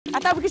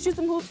thought we could shoot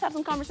some hoops, have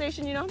some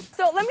conversation, you know?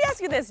 So let me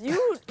ask you this.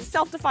 You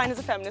self-define as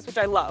a feminist, which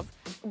I love,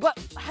 but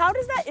how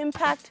does that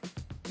impact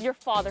your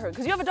fatherhood?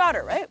 Because you have a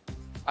daughter, right?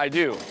 I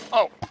do.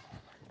 Oh,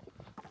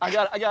 I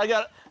got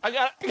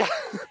it.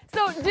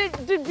 So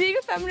did being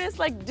a feminist,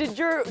 like, did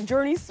your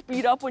journey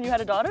speed up when you had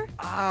a daughter?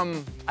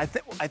 I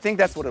think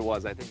that's what it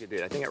was. I think it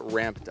did. I think it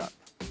ramped up.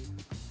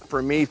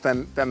 For me,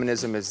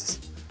 feminism is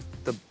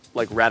the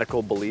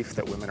radical belief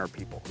that women are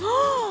people.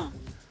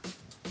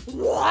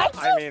 What?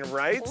 I mean,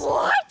 right?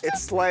 What?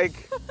 It's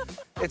like,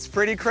 it's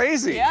pretty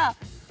crazy. Yeah.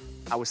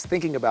 I was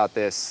thinking about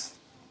this,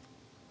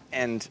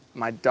 and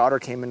my daughter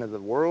came into the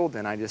world,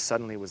 and I just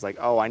suddenly was like,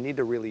 oh, I need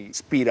to really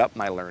speed up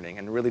my learning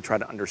and really try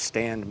to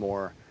understand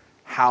more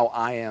how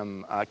I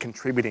am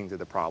contributing to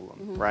the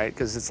problem, right?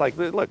 Because it's like,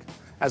 look,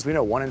 as we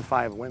know, 1 in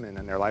 5 women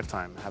in their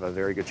lifetime have a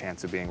very good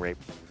chance of being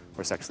raped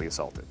or sexually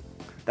assaulted.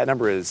 That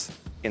number is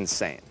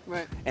insane.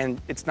 Right.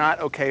 And it's not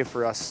okay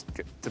for us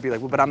to be like,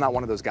 well, but I'm not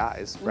one of those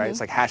guys, right? It's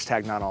like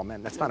hashtag not all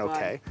men. That's not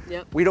okay.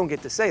 Yep. We don't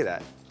get to say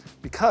that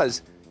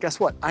because guess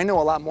what? I know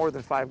a lot more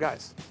than 5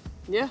 guys.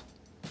 Yeah.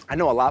 I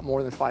know a lot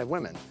more than 5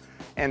 women.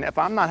 And if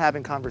I'm not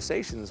having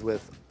conversations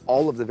with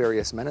all of the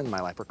various men in my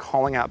life or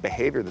calling out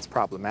behavior that's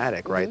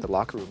problematic, right? The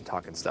locker room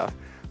talk and stuff,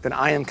 then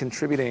I am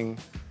contributing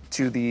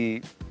to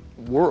the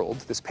world,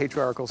 this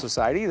patriarchal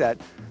society that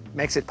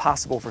makes it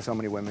possible for so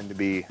many women to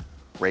be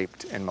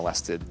raped and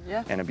molested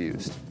and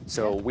abused.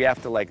 So we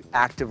have to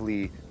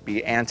actively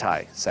be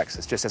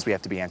anti-sexist, just as we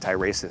have to be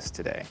anti-racist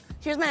today.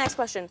 Here's my next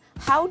question.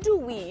 How do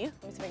we,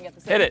 let me see if I can get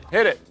this in.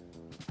 Hit it.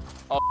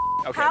 Oh,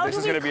 okay, How this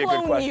is do we gonna be a good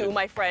clone question. you,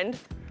 my friend,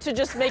 to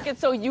just make it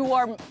so you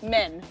are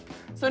men?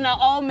 So now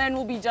all men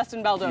will be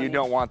Justin Baldoni. You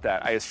don't want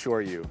that, I assure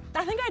you.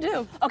 I think I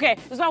do. Okay,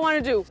 this is what I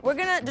want to do. We're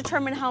gonna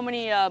determine how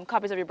many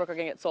copies of your book are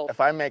gonna get sold.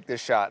 If I make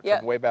this shot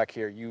from way back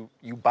here, you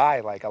buy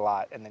a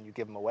lot and then you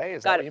give them away,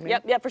 is that what you mean?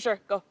 Yep, for sure,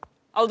 go.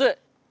 I'll do it.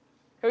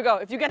 Here we go,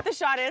 if you get the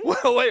shot in.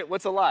 Well, wait,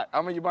 what's a lot?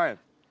 How many are you buying?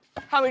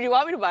 How many do you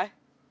want me to buy?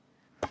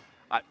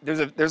 There's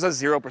a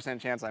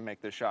 0% chance I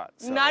make this shot.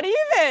 So, Not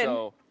even?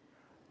 So,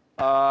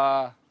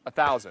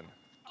 1,000.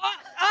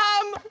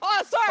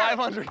 Oh, sorry.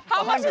 500.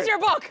 How much is your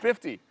book?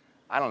 50.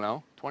 I don't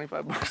know,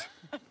 25 bucks.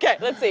 Okay,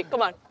 let's see,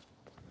 come on.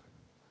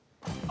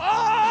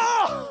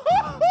 Oh!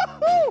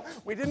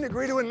 We didn't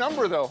agree to a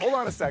number though. Hold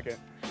on a second.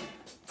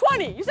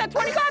 20, you said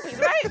 20 copies,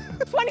 right?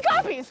 20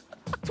 copies.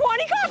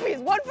 20 copies,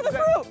 one for the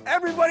group.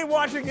 Everybody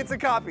watching gets a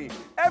copy.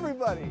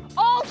 Everybody.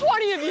 All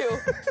 20 of you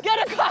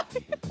get a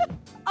copy.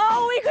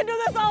 Oh, we could do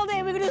this all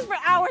day. We could do this for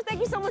hours.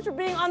 Thank you so much for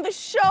being on the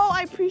show.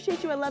 I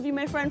appreciate you. I love you,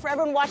 my friend. For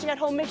everyone watching at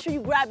home, make sure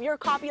you grab your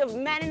copy of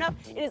Man Enough.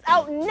 It is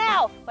out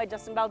now by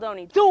Justin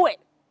Baldoni. Do it.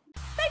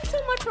 Thanks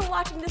so much for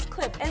watching this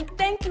clip, and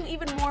thank you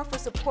even more for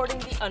supporting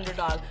the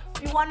underdog.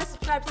 If you want to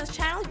subscribe to this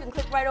channel, you can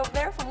click right over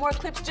there. For more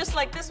clips just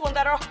like this one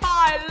that are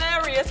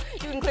hilarious, you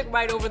can click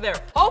right over there.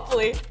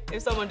 Hopefully,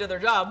 if someone did their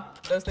job,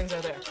 those things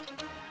are there.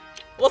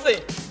 We'll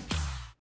see.